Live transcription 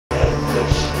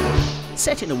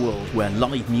Set in a world where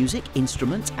live music,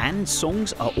 instruments and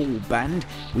songs are all banned,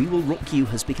 We Will Rock You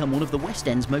has become one of the West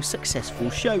End's most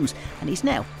successful shows and is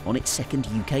now on its second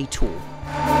UK tour.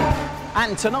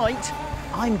 And tonight,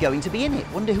 I'm going to be in it.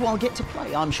 Wonder who I'll get to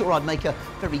play. I'm sure I'd make a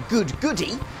very good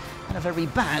goodie and a very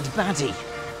bad baddie.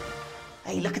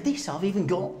 Hey, look at this. I've even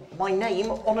got my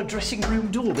name on a dressing room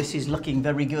door. This is looking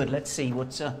very good. Let's see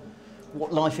what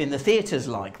life in the theatre's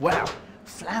like. Wow.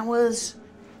 Flowers,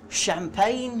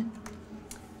 champagne.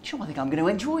 Sure, I think I'm going to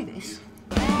enjoy this.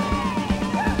 Of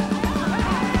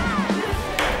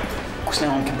course,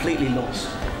 now I'm completely lost.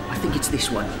 I think it's this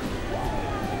one.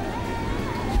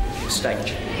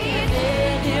 Stage.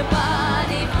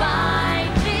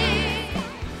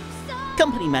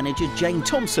 Company manager Jane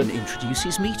Thompson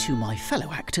introduces me to my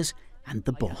fellow actors and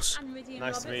the boss.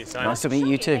 Nice to meet you, Simon. Nice to meet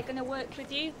you too. They're going to work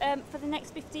with you for the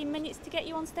next 15 minutes to get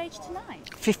you on stage tonight.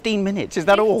 15 minutes, is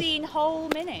that all? 15 whole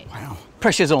minutes. Wow.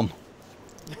 Pressure's on.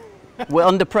 We're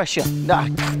under pressure. Nah,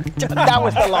 that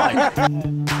was the line.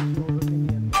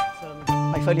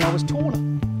 If only I was taller. I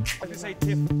was going to say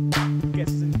Tiff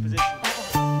gets us into position.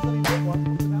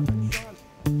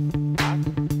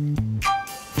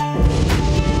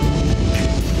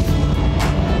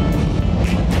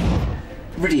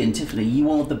 Rhydian, Tiffany, you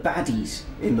are the baddies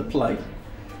in the play.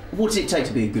 What does it take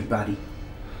to be a good baddie?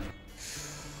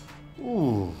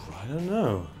 Ooh, I don't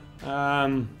know.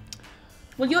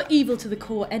 Well, you're evil to the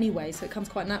core anyway, so it comes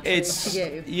quite naturally to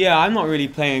you. Yeah, I'm not really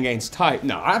playing against type.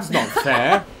 No, that's not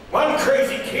fair. One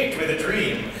crazy kid with a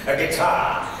dream, a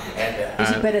guitar, and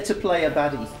Is it better to play a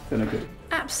baddie than a good?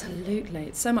 Absolutely.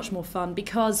 It's so much more fun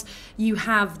because you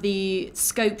have the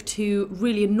scope to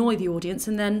really annoy the audience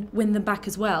and then win them back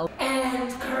as well.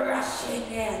 And crushing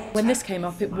it. When this came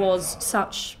up, it was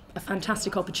such a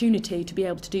fantastic opportunity to be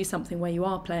able to do something where you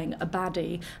are playing a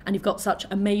baddie and you've got such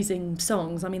amazing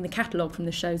songs. I mean, the catalogue from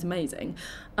the show is amazing.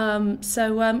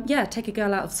 Yeah, take a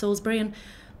girl out of Salisbury and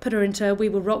put her into We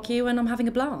Will Rock You, and I'm having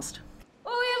a blast.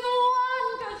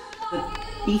 The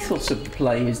ethos of the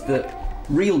play is that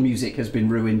real music has been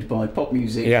ruined by pop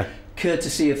music,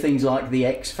 courtesy of things like the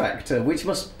X Factor, which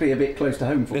must be a bit close to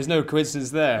home for. There's no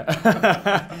coincidence there.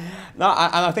 No,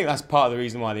 and I think that's part of the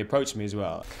reason why they approached me as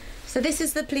well. So this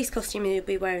is the police costume you'll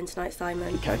be wearing tonight,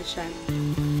 Simon, for the show.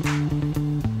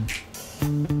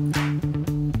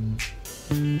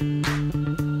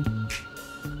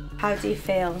 How do you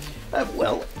feel?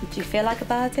 Well... Do you feel like a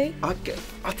baddie?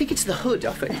 I think it's the hood,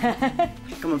 I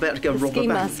think. I'm about to go rob a bank.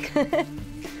 Mask.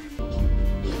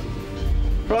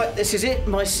 Right, this is it.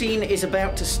 My scene is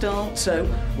about to start, so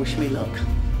wish me luck.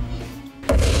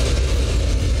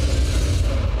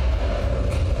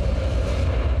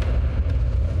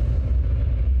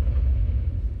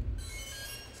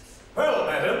 Well,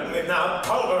 madam, we've now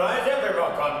pulverized every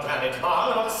rock on planet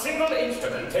Mars, and not a single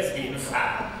instrument has been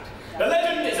found. The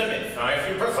legend is a myth, or if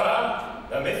you prefer,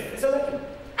 the myth is a legend.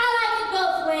 I like it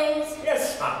both ways.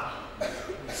 Yes, ma'am.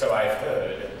 So I've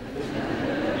heard.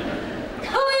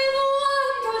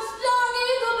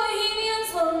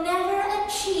 Will never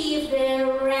achieve their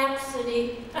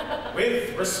rhapsody.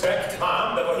 With respect,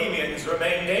 ma'am, the Bohemians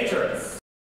remain dangerous.